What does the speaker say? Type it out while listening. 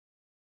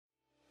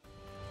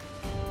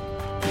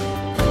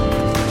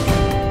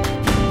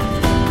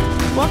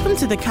Welcome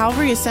to the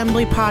Calvary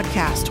Assembly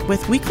Podcast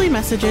with weekly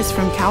messages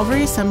from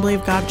Calvary Assembly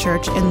of God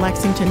Church in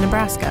Lexington,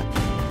 Nebraska.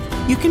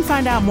 You can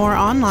find out more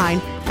online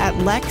at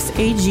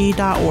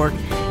lexag.org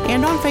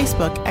and on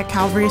Facebook at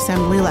Calvary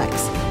Assembly Lex.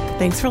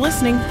 Thanks for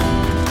listening.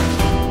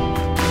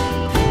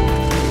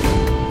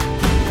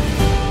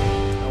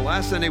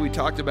 Last Sunday we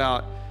talked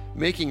about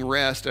making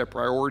rest a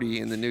priority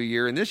in the new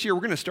year, and this year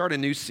we're going to start a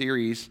new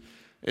series.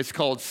 It's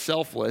called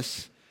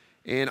Selfless,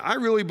 and I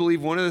really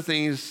believe one of the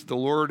things the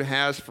Lord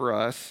has for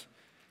us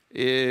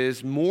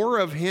is more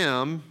of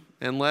Him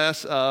and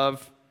less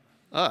of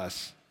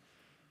us,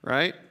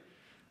 right?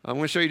 I'm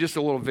going to show you just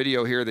a little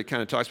video here that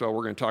kind of talks about what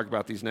we're going to talk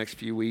about these next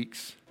few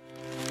weeks.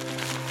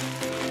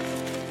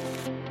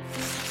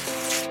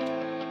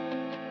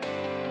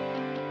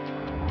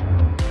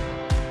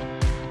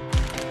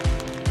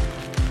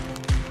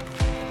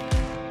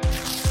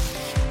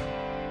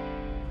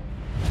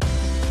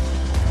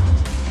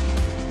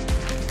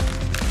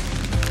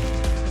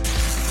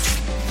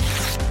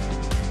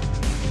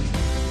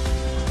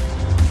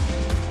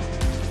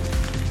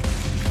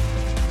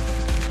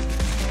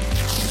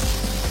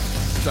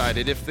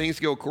 If things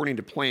go according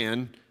to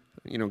plan,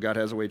 you know, God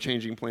has a way of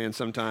changing plans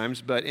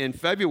sometimes, but in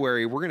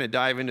February, we're going to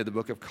dive into the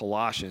book of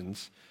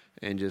Colossians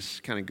and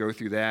just kind of go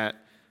through that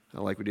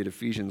like we did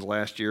Ephesians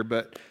last year.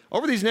 But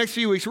over these next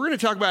few weeks, we're going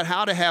to talk about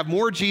how to have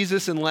more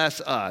Jesus and less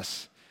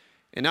us.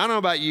 And I don't know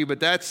about you, but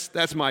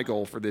that's my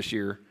goal for this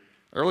year.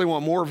 I really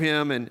want more of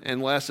Him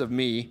and less of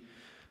me.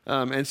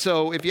 And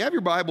so if you have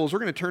your Bibles, we're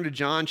going to turn to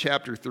John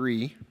chapter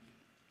 3.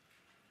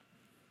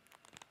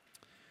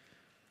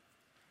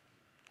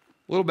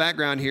 A little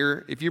background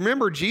here. If you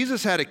remember,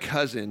 Jesus had a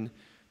cousin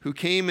who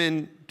came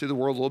into the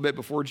world a little bit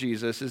before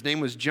Jesus. His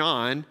name was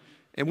John.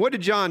 And what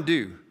did John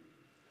do?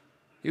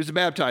 He was a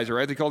baptizer,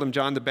 right? They called him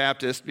John the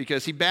Baptist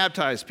because he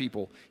baptized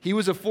people. He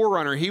was a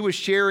forerunner. He was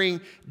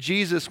sharing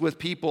Jesus with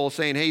people,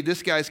 saying, hey,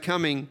 this guy's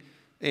coming,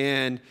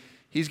 and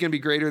he's going to be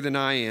greater than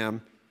I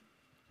am.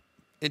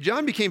 And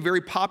John became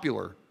very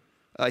popular.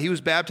 He was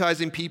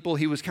baptizing people.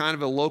 He was kind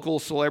of a local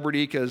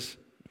celebrity because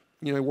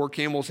he wore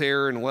camel's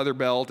hair and a leather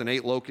belt and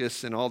ate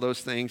locusts and all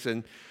those things.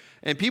 And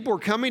people were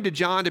coming to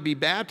John to be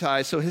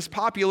baptized, so his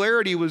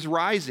popularity was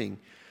rising.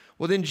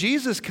 Well, then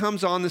Jesus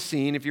comes on the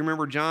scene. If you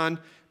remember, John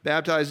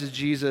baptizes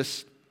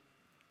Jesus,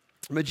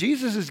 but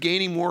Jesus is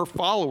gaining more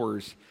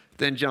followers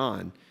than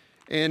John.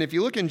 And if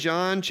you look in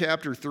John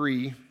chapter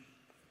 3,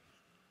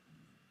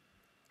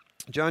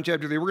 we're going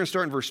to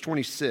start in verse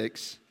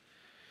 26.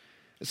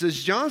 It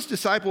says, John's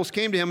disciples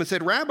came to him and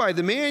said, Rabbi,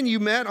 the man you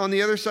met on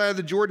the other side of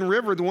the Jordan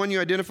River, the one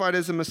you identified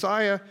as the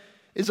Messiah,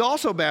 is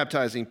also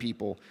baptizing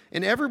people.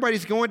 And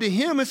everybody's going to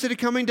him instead of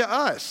coming to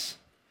us.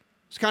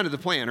 It's kind of the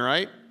plan,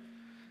 right?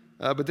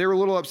 But they were a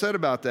little upset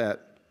about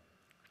that.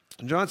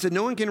 And John said,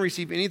 no one can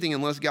receive anything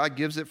unless God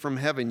gives it from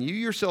heaven. You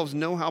yourselves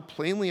know how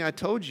plainly I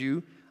told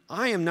you,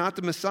 I am not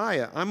the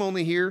Messiah. I'm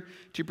only here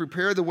to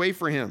prepare the way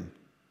for him.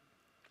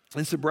 And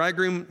it's the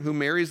bridegroom who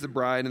marries the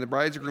bride, and the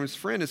bridegroom's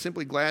friend is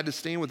simply glad to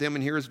stand with him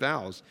and hear his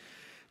vows.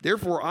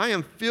 Therefore, I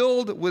am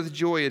filled with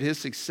joy at his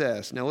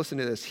success. Now listen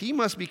to this. He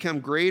must become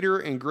greater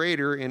and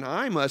greater, and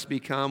I must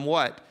become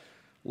what?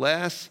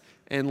 Less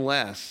and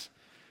less.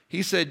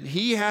 He said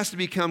he has to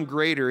become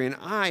greater, and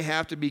I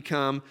have to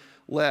become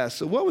less.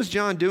 So what was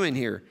John doing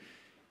here?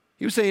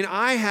 He was saying,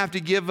 I have to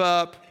give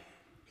up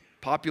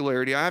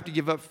popularity, I have to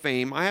give up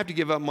fame, I have to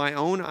give up my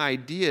own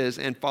ideas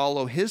and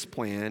follow his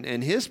plan,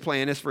 and his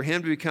plan is for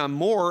him to become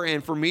more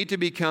and for me to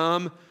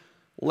become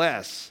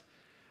less.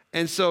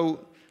 And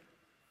so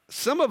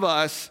some of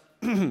us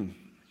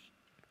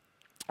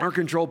are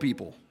control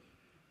people.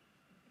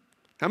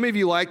 How many of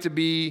you like to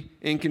be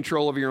in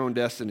control of your own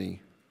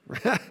destiny?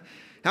 How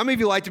many of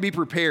you like to be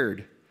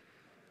prepared?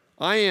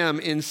 I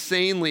am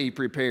insanely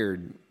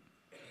prepared.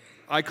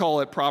 I call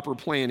it proper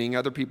planning.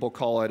 Other people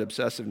call it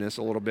obsessiveness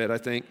a little bit, I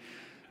think.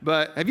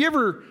 But have you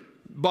ever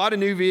bought a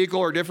new vehicle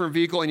or a different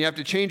vehicle and you have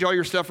to change all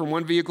your stuff from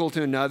one vehicle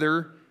to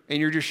another and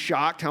you're just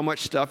shocked how much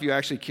stuff you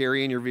actually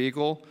carry in your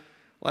vehicle?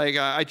 Like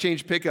I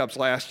changed pickups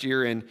last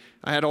year and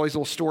I had all these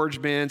little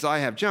storage bins. I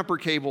have jumper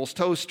cables,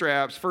 tow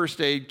straps, first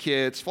aid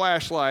kits,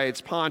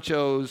 flashlights,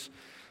 ponchos,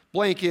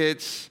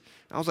 blankets.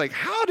 I was like,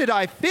 how did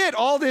I fit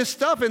all this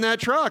stuff in that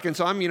truck? And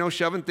so I'm,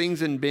 shoving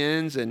things in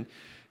bins and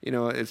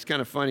it's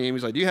kind of funny.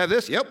 Amy's like, do you have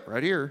this? Yep,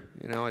 right here.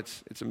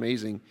 It's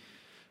amazing.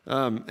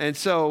 And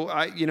so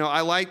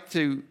I like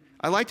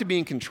to be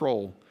in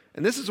control.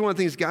 And this is one of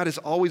the things God is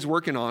always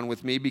working on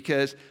with me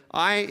because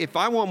if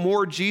I want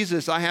more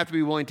Jesus, I have to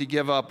be willing to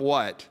give up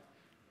what?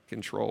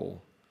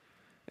 Control.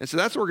 And so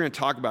that's what we're going to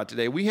talk about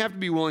today. We have to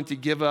be willing to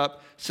give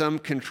up some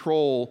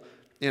control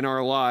in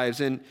our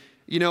lives. And,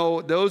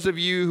 those of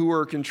you who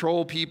are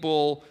control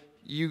people,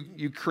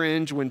 you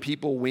cringe when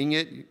people wing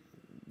it.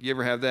 You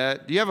ever have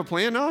that? Do you have a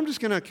plan? No, I'm just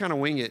going to kind of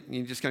wing it. And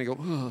you just kind of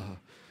go, ugh.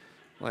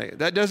 Like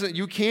that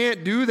you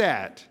can't do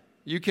that.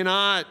 You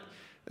cannot,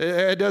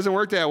 it doesn't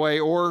work that way.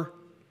 Or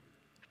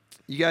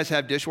you guys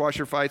have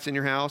dishwasher fights in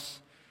your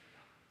house?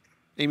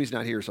 Amy's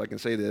not here, so I can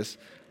say this.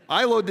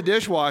 I load the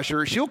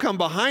dishwasher. She'll come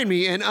behind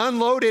me and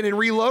unload it and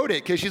reload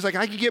it because she's like,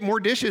 I could get more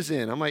dishes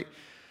in. I'm like,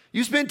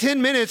 you spent 10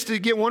 minutes to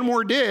get one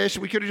more dish.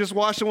 We could have just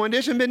washed the one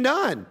dish and been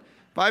done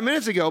 5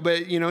 minutes ago.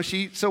 But,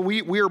 so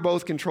we are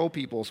both control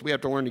people, so we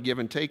have to learn to give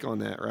and take on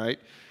that, right?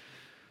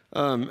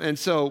 And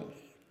so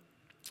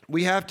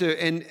we have to,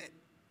 and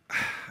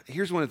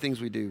here's one of the things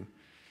we do.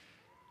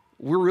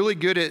 We're really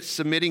good at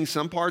submitting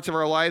some parts of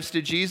our lives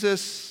to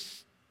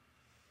Jesus,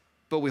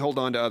 but we hold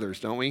on to others,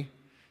 don't we?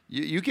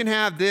 You can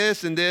have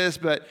this and this,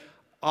 but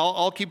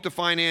I'll keep the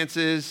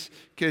finances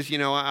because,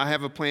 I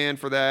have a plan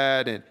for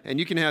that. And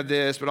you can have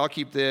this, but I'll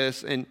keep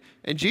this. And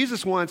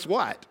Jesus wants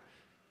what?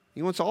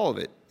 He wants all of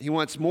it. He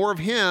wants more of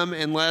him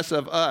and less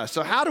of us.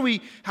 So how do we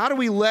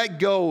let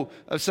go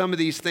of some of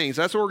these things?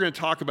 That's what we're going to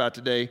talk about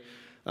today.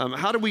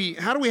 How do we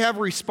have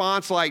a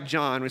response like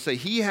John? We say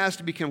he has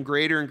to become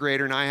greater and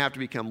greater, and I have to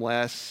become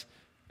less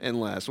and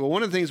less. Well,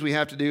 one of the things we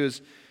have to do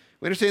is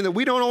we understand that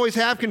we don't always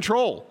have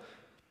control.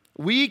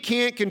 We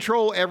can't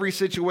control every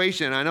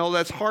situation. I know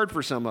that's hard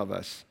for some of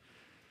us,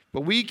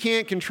 but we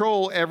can't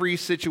control every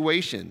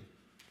situation.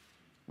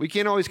 We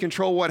can't always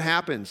control what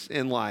happens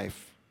in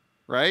life,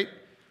 right?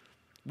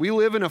 We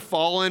live in a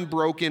fallen,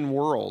 broken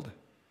world.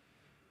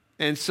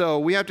 And so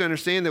we have to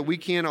understand that we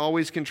can't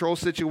always control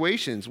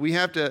situations. We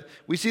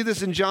see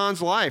this in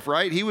John's life,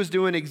 right? He was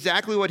doing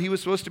exactly what he was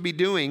supposed to be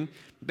doing,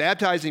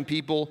 baptizing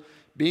people,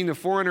 being the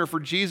forerunner for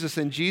Jesus,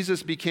 and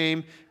Jesus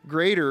became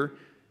greater,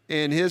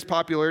 and his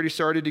popularity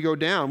started to go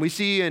down. We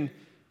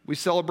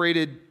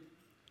celebrated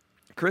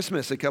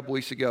Christmas a couple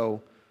weeks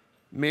ago.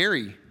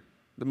 Mary,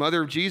 the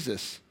mother of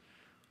Jesus,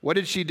 what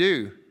did she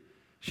do?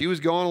 She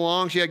was going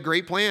along. She had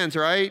great plans,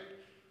 right?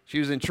 She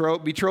was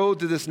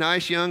betrothed to this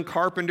nice young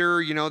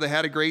carpenter. They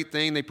had a great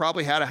thing. They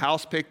probably had a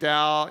house picked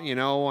out,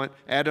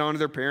 added on to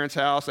their parents'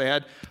 house. They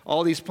had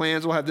all these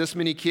plans. We'll have this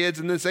many kids.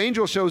 And this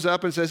angel shows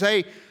up and says,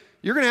 hey,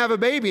 you're going to have a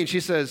baby. And she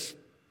says,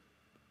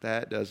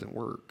 that doesn't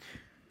work.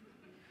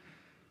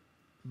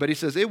 But he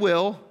says, it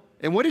will.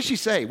 And what did she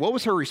say? What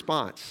was her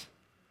response?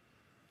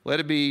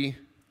 Let it be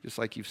just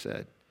like you've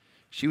said.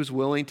 She was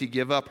willing to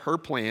give up her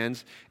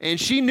plans, and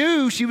she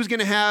knew she was going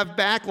to have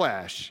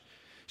backlash.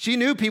 She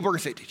knew people were going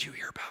to say, did you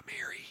hear about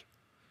Mary?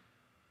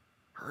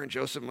 Her and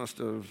Joseph must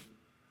have,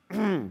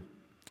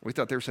 we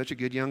thought they were such a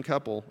good young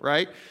couple,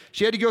 right?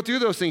 She had to go through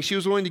those things. She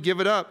was willing to give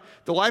it up.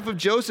 The life of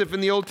Joseph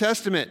in the Old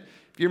Testament.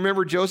 If you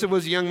remember, Joseph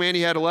was a young man.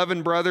 He had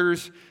 11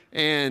 brothers,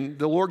 and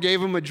the Lord gave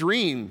him a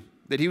dream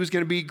that he was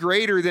going to be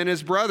greater than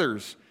his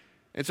brothers.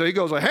 And so he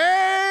goes like,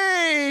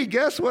 hey,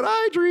 guess what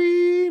I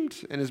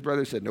dreamed? And his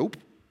brothers said, nope.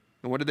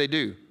 And what did they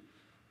do?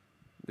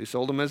 They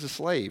sold him as a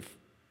slave.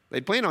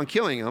 They'd planned on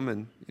killing him,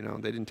 and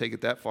they didn't take it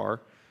that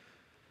far.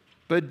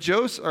 But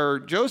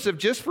Joseph,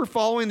 just for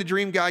following the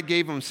dream God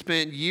gave him,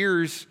 spent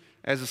years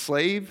as a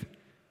slave.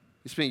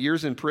 He spent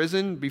years in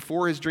prison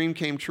before his dream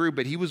came true,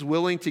 but he was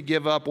willing to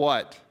give up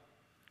what?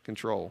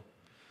 Control.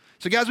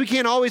 So guys, we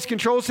can't always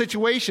control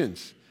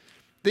situations.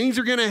 Things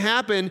are going to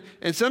happen,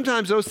 and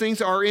sometimes those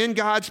things are in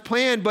God's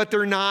plan, but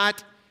they're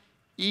not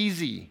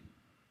easy.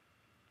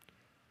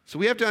 So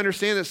we have to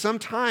understand that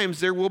sometimes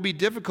there will be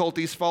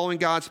difficulties following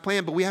God's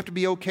plan, but we have to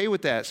be okay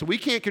with that. So we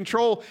can't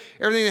control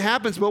everything that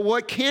happens, but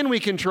what can we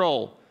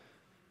control?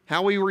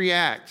 How we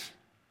react,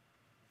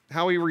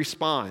 how we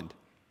respond.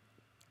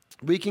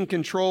 We can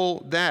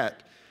control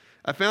that.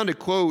 I found a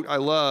quote I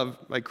love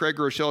by Craig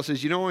Rochelle. It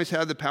says, you don't always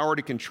have the power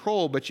to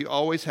control, but you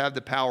always have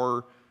the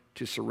power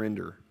to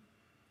surrender.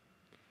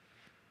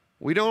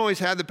 We don't always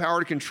have the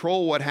power to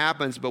control what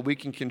happens, but we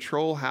can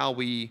control how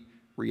we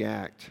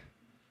react.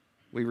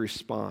 We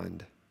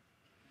respond.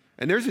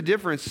 And there's a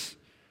difference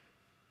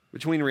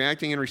between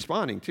reacting and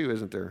responding too,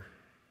 isn't there?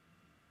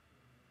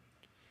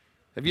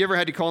 Have you ever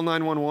had to call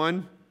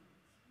 911?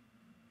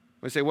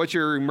 We say, what's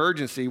your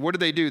emergency? What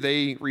do?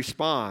 They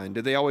respond.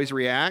 Do they always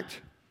react?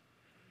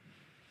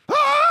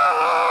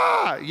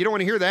 Ah! You don't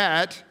want to hear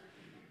that.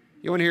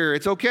 You want to hear,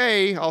 it's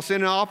okay, I'll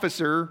send an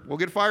officer, we'll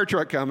get a fire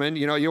truck coming.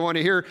 You want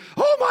to hear,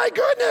 oh my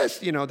goodness.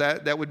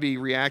 That would be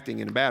reacting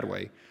in a bad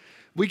way.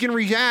 We can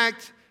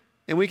react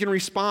and we can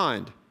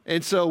respond.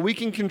 And so we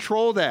can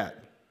control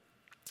that.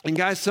 And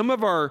guys, some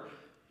of our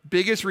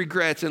biggest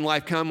regrets in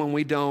life come when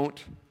we don't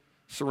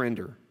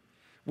surrender.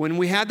 When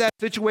we have that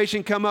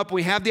situation come up,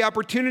 we have the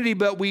opportunity,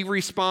 but we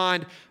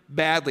respond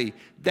badly.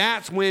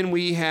 That's when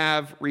we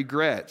have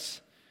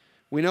regrets.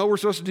 We know we're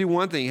supposed to do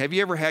one thing. Have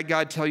you ever had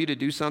God tell you to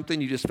do something?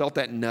 You just felt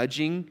that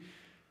nudging,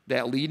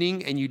 that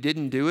leading, and you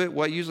didn't do it?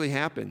 What usually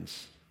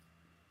happens?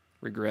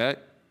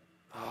 Regret.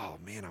 Oh,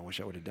 man, I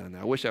wish I would have done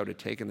that. I wish I would have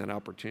taken that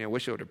opportunity. I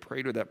wish I would have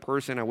prayed with that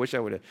person. I wish I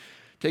would have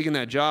taken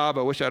that job.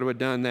 I wish I would have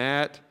done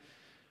that.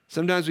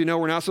 Sometimes we know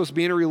we're not supposed to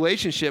be in a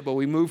relationship, but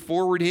we move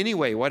forward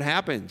anyway. What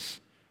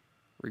happens?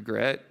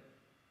 Regret.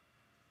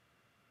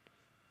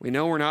 We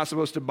know we're not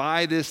supposed to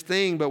buy this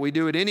thing, but we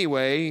do it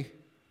anyway.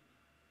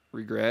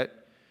 Regret.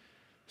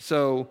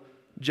 So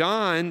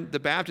John the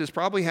Baptist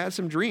probably had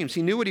some dreams.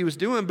 He knew what he was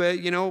doing, but,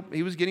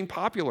 he was getting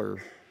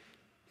popular.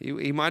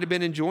 He might have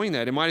been enjoying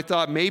that. He might have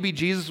thought maybe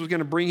Jesus was going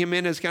to bring him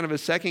in as kind of a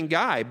second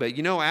guy. But,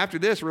 after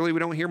this, really, we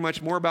don't hear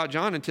much more about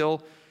John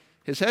until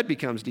his head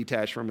becomes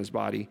detached from his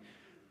body.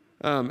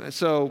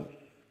 So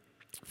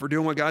for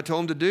doing what God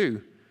told him to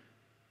do,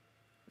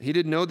 he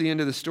didn't know the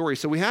end of the story.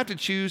 So we have to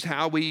choose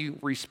how we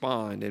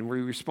respond. And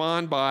we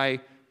respond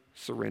by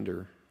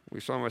surrender. We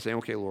respond by saying,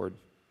 okay, Lord,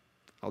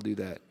 I'll do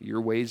that.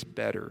 Your way's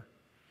better.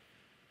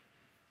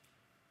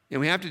 And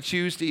we have to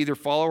choose to either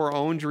follow our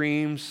own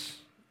dreams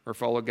or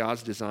follow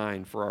God's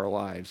design for our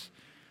lives.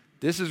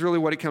 This is really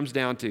what it comes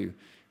down to.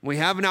 We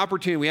have an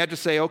opportunity. We have to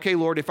say, okay,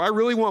 Lord, if I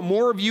really want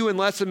more of you and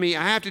less of me,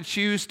 I have to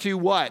choose to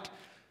what?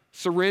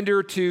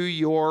 Surrender to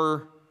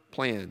your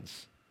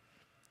plans.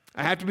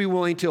 I have to be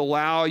willing to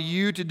allow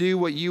you to do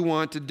what you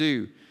want to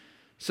do.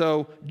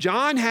 So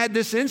John had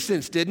this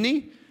instance, didn't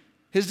he?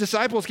 His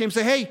disciples came and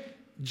said, hey,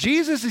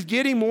 Jesus is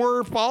getting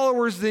more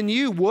followers than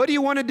you. What do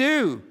you want to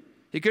do?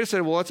 He could have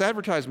said, well, let's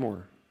advertise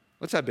more.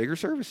 Let's have bigger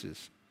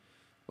services.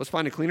 Let's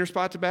find a cleaner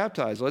spot to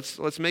baptize.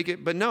 Let's make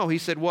it. But no, he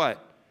said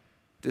what?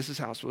 This is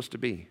how it's supposed to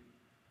be.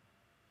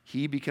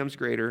 He becomes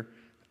greater.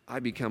 I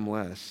become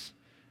less.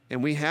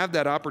 And we have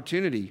that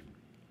opportunity.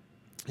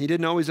 He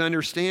didn't always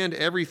understand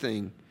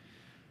everything.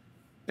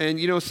 And,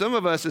 some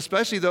of us,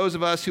 especially those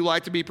of us who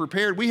like to be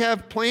prepared, we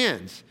have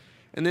plans.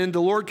 And then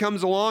the Lord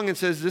comes along and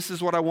says, this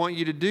is what I want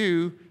you to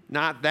do,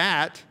 not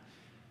that.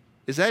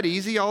 Is that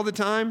easy all the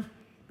time?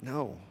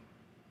 No,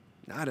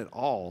 not at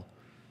all.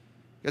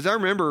 Because I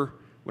remember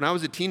when I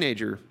was a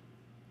teenager,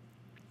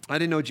 I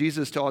didn't know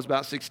Jesus till I was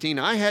about 16.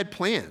 I had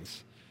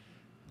plans.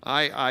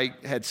 I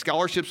had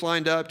scholarships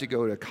lined up to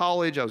go to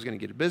college. I was going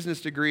to get a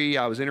business degree.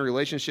 I was in a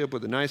relationship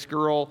with a nice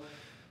girl.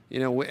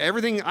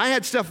 Everything, I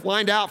had stuff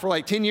lined out for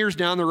like 10 years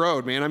down the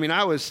road, man.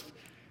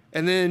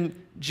 And then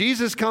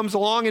Jesus comes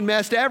along and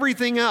messed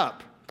everything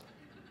up,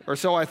 or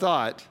so I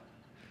thought.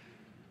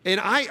 And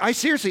I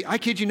seriously, I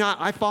kid you not,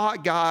 I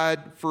fought God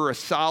for a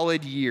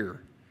solid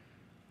year.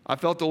 I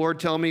felt the Lord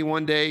tell me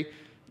one day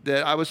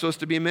that I was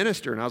supposed to be a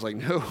minister, and I was like,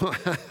 no,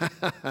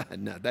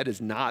 no, that is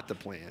not the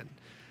plan.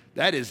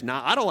 That is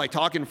not, I don't like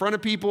talking in front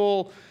of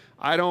people.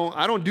 I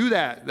don't do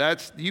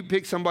that. You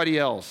pick somebody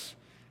else.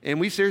 And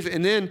we seriously,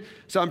 and then,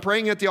 so I'm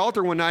praying at the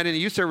altar one night in a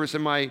youth service,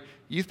 and my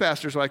youth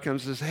pastor's wife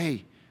comes and says,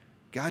 hey,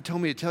 God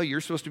told me to tell you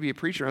you're supposed to be a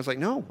preacher. And I was like,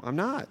 no, I'm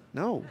not.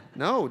 No,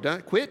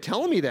 don't quit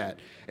telling me that.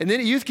 And then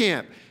at youth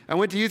camp, I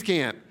went to youth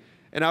camp,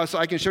 and I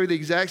can show you the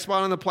exact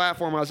spot on the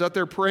platform. I was up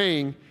there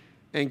praying,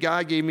 and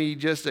God gave me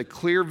just a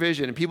clear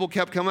vision. And people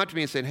kept coming up to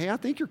me and saying, hey, I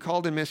think you're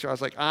called in ministry. I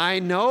was like, I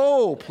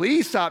know.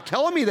 Please stop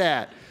telling me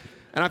that.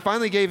 And I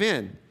finally gave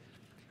in.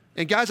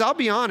 And guys, I'll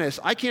be honest,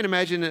 I can't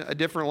imagine a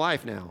different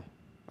life now.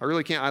 I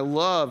really can't. I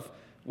love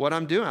what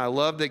I'm doing. I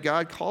love that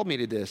God called me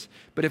to this.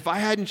 But if I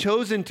hadn't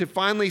chosen to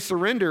finally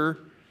surrender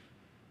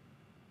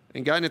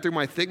and gotten it through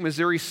my thick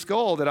Missouri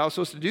skull that I was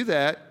supposed to do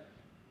that,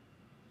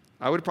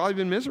 I would have probably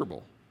been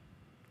miserable.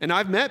 And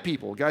I've met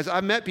people, guys,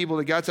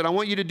 that God said, I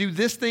want you to do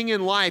this thing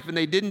in life, and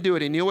they didn't do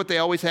it. And you know what they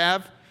always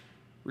have?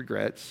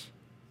 Regrets.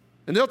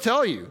 And they'll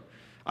tell you,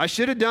 I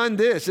should have done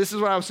this. This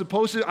is what I was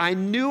supposed to. I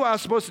knew I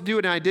was supposed to do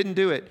it, and I didn't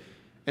do it.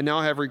 And now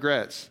I have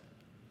regrets.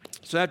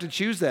 So I have to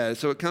choose that.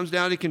 So it comes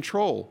down to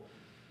control.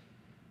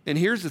 And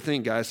here's the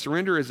thing, guys.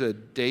 Surrender is a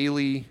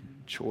daily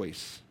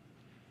choice.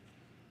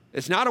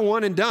 It's not a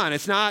one and done.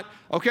 It's not,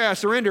 okay, I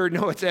surrendered.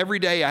 No, it's every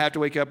day I have to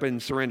wake up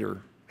and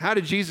surrender. How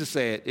did Jesus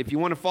say it? If you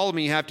want to follow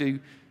me, you have to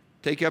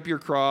take up your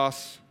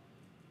cross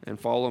and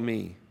follow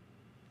me.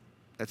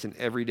 That's an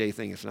everyday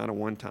thing. It's not a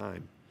one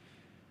time.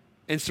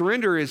 And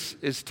surrender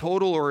is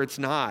total or it's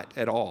not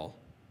at all,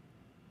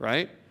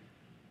 right?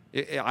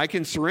 I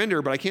can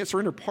surrender, but I can't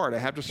surrender part. I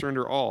have to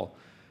surrender all.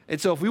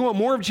 And so if we want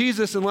more of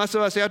Jesus and less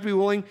of us, we have to be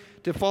willing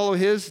to follow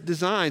his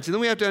designs. And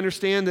then we have to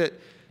understand that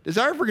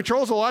desire for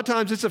control is a lot of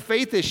times it's a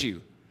faith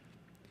issue.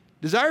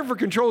 Desire for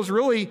control is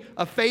really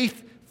a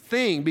faith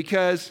thing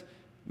because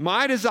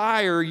my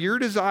desire, your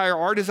desire,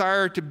 our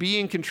desire to be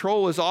in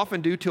control is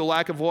often due to a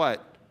lack of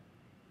what?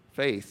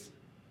 Faith.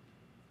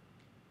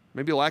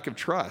 Maybe a lack of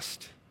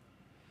trust.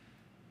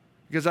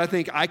 Because I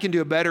think I can do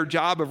a better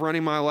job of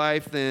running my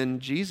life than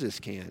Jesus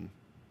can.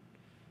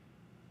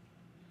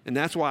 And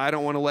that's why I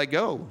don't want to let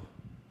go.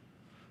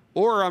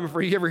 Or I'm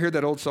afraid, you ever hear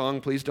that old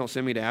song, Please Don't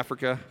Send Me to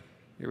Africa?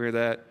 You ever hear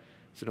that?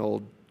 It's an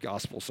old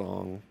gospel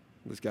song.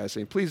 This guy's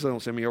saying, please don't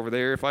send me over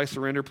there. If I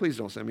surrender, please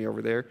don't send me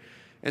over there.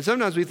 And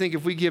sometimes we think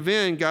if we give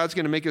in, God's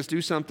going to make us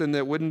do something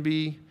that wouldn't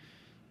be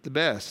the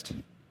best.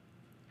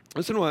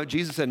 Listen to what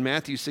Jesus said in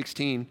Matthew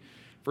 16,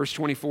 verse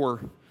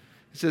 24.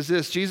 It says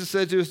this, Jesus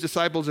said to his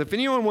disciples, if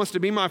anyone wants to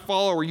be my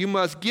follower, you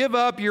must give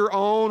up your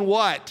own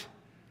what?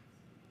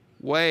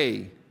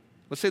 Way.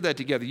 Let's say that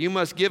together. You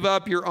must give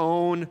up your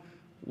own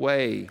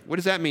way. What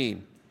does that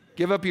mean?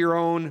 Give up your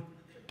own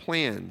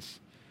plans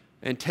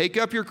and take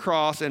up your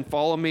cross and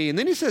follow me. And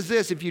then he says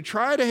this, if you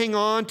try to hang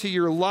on to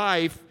your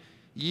life,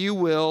 you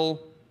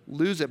will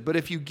lose it. But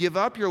if you give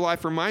up your life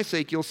for my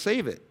sake, you'll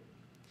save it.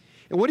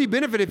 And what do you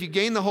benefit if you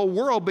gain the whole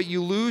world, but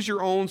you lose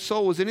your own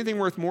soul? Is anything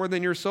worth more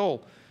than your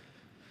soul?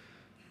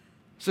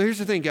 So here's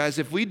the thing, guys.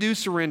 If we do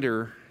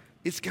surrender,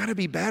 it's going to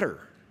be better.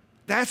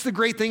 That's the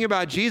great thing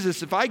about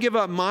Jesus. If I give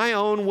up my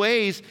own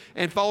ways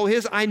and follow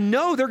his, I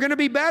know they're going to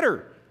be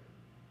better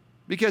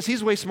because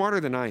he's way smarter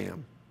than I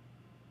am.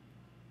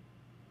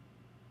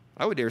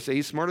 I would dare say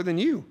he's smarter than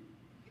you,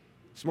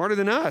 smarter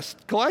than us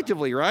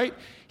collectively, right?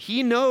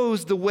 He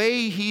knows the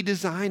way he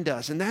designed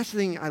us. And that's the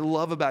thing I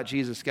love about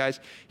Jesus, guys.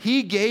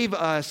 He gave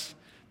us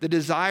the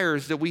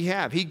desires that we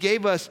have. He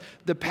gave us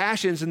the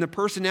passions and the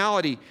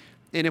personality.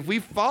 And if we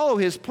follow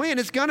his plan,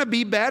 it's going to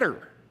be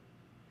better.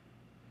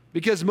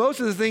 Because most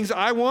of the things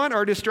I want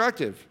are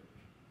destructive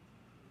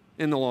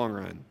in the long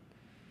run.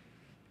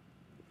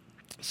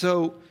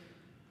 So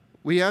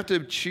we have to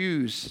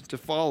choose to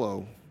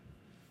follow.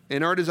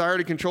 And our desire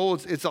to control,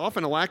 it's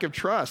often a lack of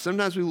trust.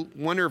 Sometimes we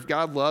wonder if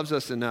God loves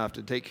us enough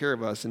to take care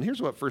of us. And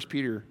here's what 1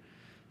 Peter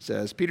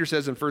says. Peter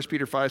says in 1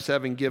 Peter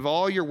 5:7, give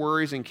all your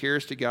worries and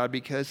cares to God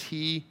because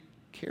he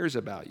cares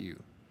about you.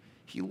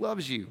 He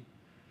loves you.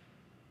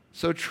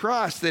 So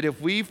trust that if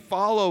we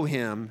follow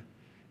him,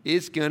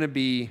 it's going to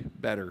be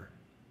better.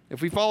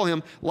 If we follow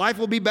him, life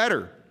will be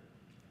better.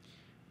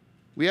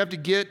 We have to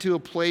get to a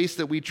place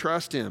that we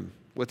trust him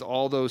with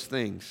all those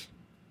things.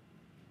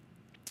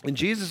 And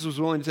Jesus was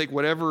willing to take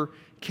whatever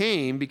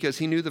came because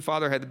he knew the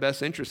Father had the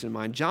best interest in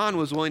mind. John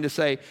was willing to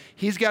say,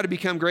 he's got to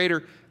become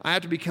greater, I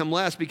have to become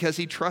less, because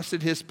he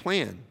trusted his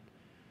plan.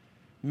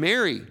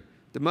 Mary,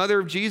 the mother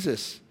of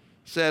Jesus,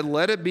 said,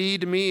 let it be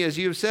to me as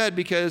you have said,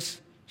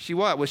 because she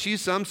what? Was she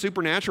some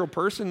supernatural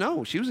person?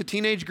 No, she was a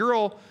teenage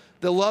girl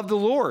that loved the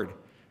Lord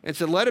and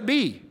said, let it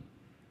be.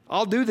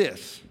 I'll do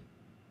this.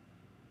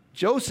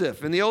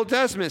 Joseph in the Old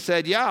Testament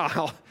said,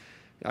 yeah,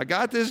 I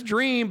got this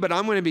dream, but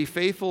I'm going to be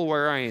faithful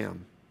where I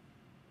am.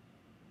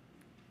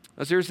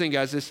 Now, here's the thing,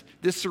 guys,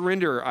 this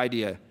surrender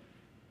idea,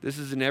 this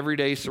is an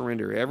everyday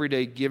surrender,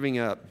 everyday giving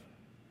up.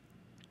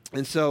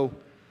 And so,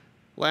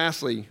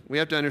 lastly, we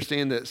have to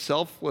understand that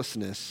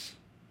selflessness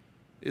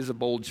is a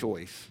bold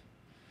choice.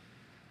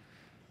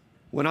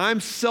 When I'm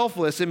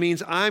selfless, it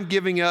means I'm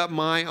giving up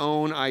my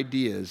own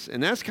ideas.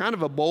 And that's kind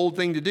of a bold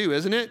thing to do,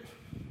 isn't it?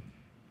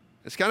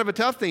 It's kind of a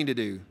tough thing to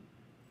do.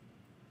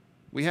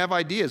 We have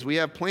ideas, we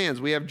have plans,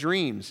 we have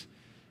dreams,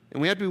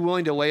 and we have to be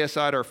willing to lay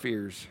aside our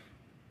fears.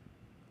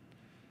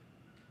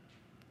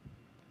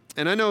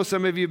 And I know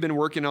some of you have been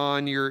working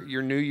on your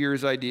New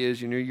Year's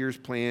ideas, your New Year's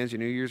plans, your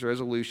New Year's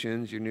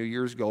resolutions, your New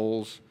Year's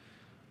goals.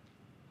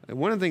 And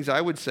one of the things I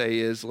would say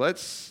is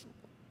let's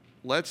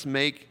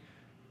make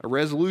a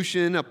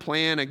resolution, a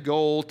plan, a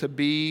goal to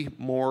be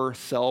more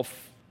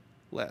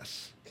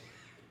selfless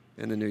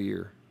in the new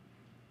year.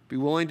 Be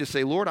willing to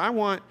say, Lord, I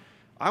want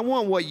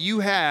what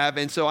you have,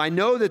 and so I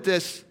know that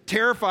this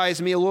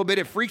terrifies me a little bit.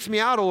 It freaks me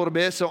out a little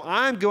bit, so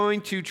I'm going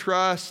to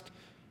trust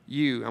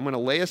you. I'm going to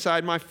lay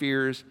aside my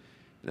fears,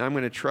 and I'm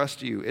going to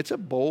trust you. It's a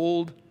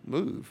bold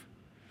move.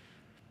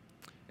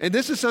 And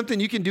this is something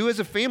you can do as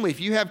a family. If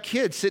you have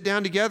kids, sit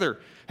down together.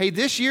 Hey,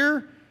 this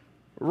year,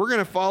 we're going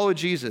to follow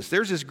Jesus.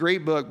 There's this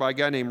great book by a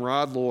guy named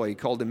Rod Loy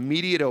called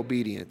Immediate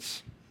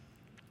Obedience,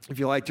 if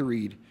you like to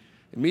read.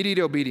 Immediate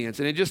Obedience.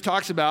 And it just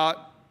talks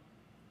about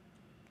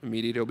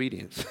immediate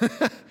obedience.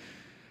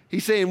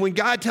 He's saying when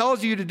God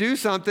tells you to do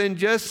something,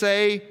 just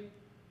say,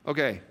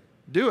 okay,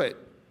 do it.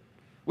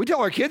 We tell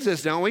our kids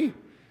this, don't we?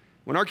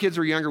 When our kids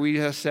were younger, we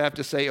just have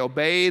to say,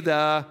 obey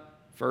the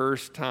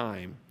first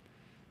time.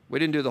 We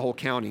didn't do the whole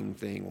counting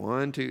thing.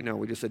 1, 2, no,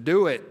 we just said,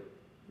 do it.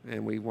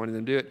 And we wanted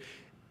them to do it.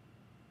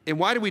 And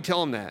why do we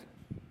tell them that?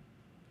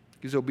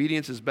 Because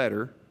obedience is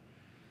better.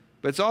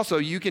 But it's also,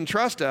 you can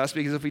trust us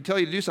because if we tell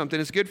you to do something,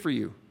 it's good for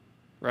you,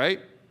 right?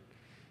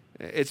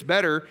 It's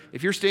better.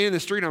 If you're standing in the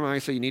street, I'm going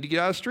to say, you need to get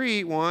out of the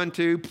street. 1,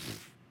 2,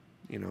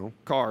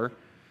 car.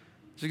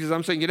 It's because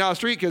I'm saying get out of the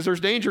street because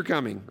there's danger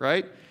coming,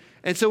 right?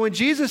 And so when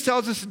Jesus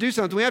tells us to do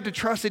something, we have to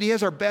trust that he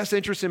has our best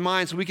interest in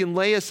mind so we can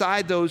lay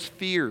aside those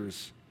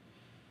fears.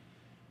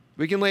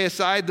 We can lay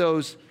aside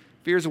those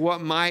fears of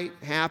what might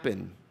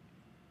happen.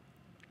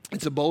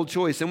 It's a bold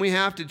choice. And we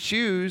have to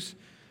choose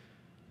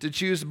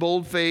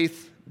bold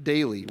faith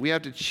daily. We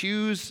have to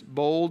choose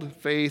bold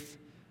faith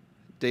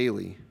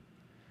daily.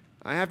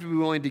 I have to be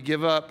willing to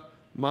give up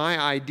my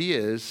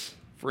ideas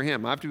for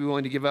him. I have to be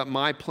willing to give up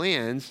my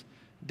plans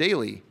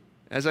daily.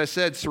 As I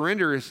said,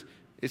 surrender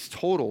is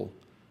total,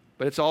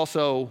 but it's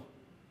also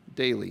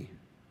daily.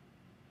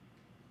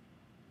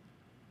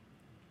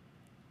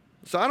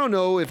 So I don't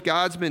know if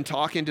God's been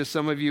talking to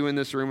some of you in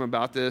this room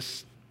about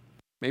this.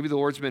 Maybe the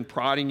Lord's been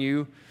prodding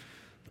you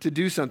to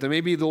do something.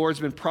 Maybe the Lord's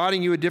been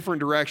prodding you a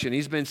different direction.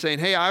 He's been saying,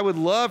 hey, I would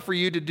love for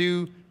you to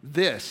do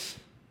this.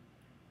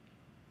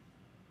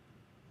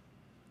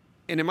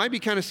 And it might be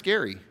kind of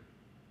scary.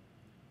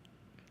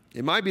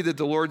 It might be that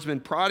the Lord's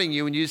been prodding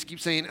you and you just keep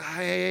saying,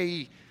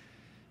 hey,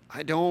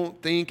 I don't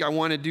think I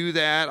want to do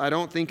that. I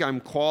don't think I'm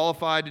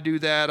qualified to do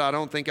that. I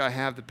don't think I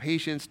have the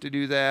patience to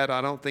do that. I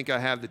don't think I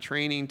have the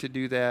training to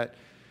do that.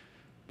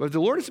 But if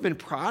the Lord has been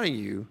prodding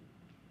you,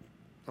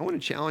 I want to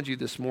challenge you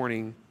this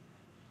morning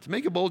to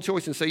make a bold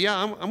choice and say, yeah,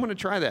 I'm going to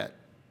try that.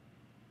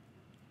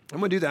 I'm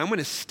going to do that. I'm going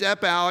to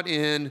step out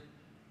in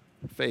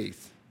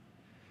faith.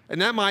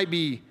 And that might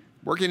be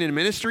working in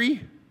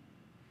ministry.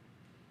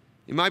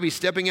 It might be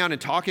stepping out and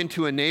talking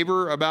to a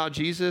neighbor about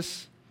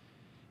Jesus.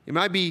 It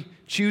might be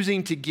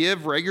choosing to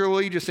give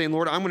regularly, just saying,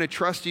 Lord, I'm going to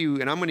trust you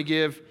and I'm going to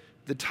give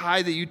the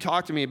tithe that you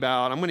talked to me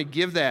about. I'm going to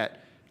give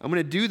that. I'm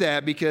going to do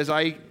that because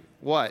I,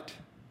 what?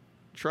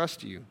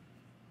 Trust you.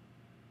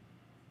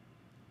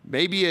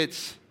 Maybe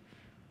it's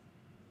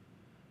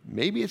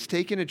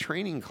taking a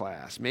training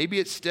class. Maybe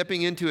it's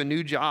stepping into a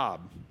new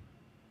job.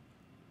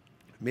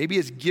 Maybe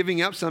it's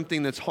giving up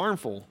something that's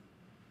harmful.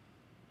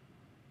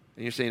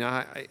 And you're saying,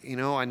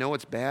 I know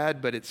it's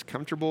bad, but it's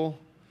comfortable.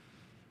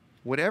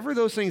 Whatever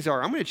those things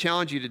are, I'm going to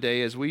challenge you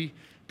today as we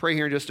pray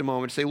here in just a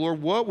moment. Say,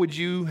 Lord, what would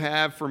you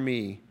have for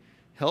me?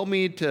 Help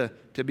me to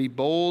be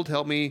bold.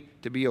 Help me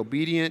to be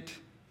obedient.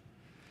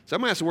 So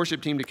I'm going to ask the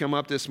worship team to come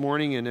up this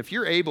morning, and if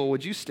you're able,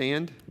 would you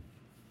stand?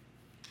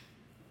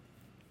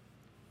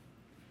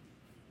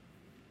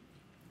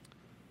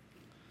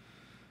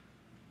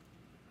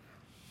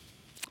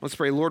 Let's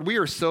pray. Lord, we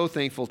are so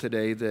thankful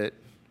today that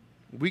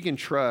we can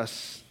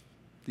trust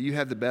that you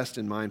have the best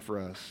in mind for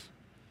us.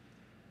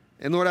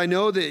 And Lord, I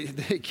know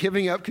that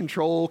giving up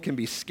control can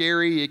be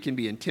scary, it can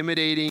be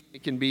intimidating,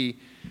 it can be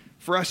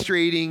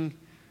frustrating,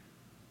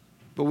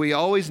 but we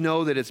always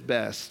know that it's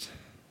best.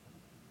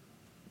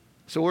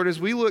 So Lord,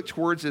 as we look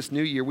towards this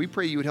new year, we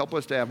pray you would help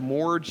us to have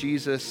more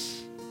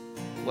Jesus,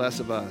 less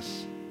of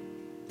us.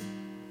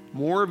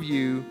 More of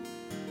you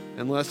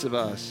and less of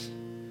us.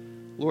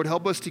 Lord,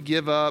 help us to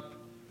give up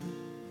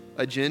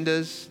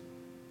agendas.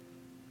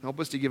 Help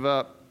us to give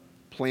up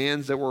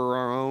plans that were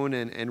our own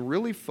and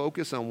really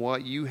focus on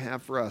what you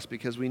have for us,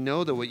 because we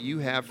know that what you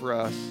have for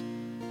us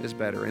is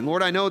better. And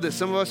Lord, I know that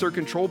some of us are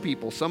control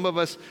people. Some of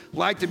us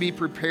like to be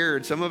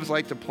prepared. Some of us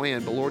like to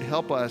plan. But Lord,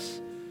 help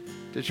us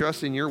to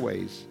trust in your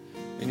ways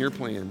and your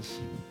plans.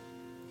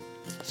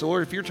 So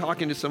Lord, if you're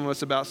talking to some of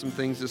us about some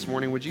things this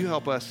morning, would you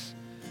help us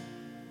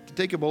to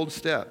take a bold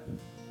step?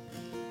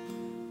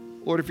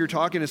 Lord, if you're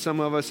talking to some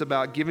of us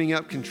about giving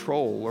up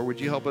control, Lord, would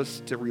you help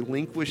us to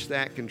relinquish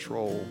that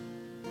control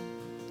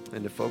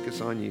and to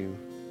focus on you?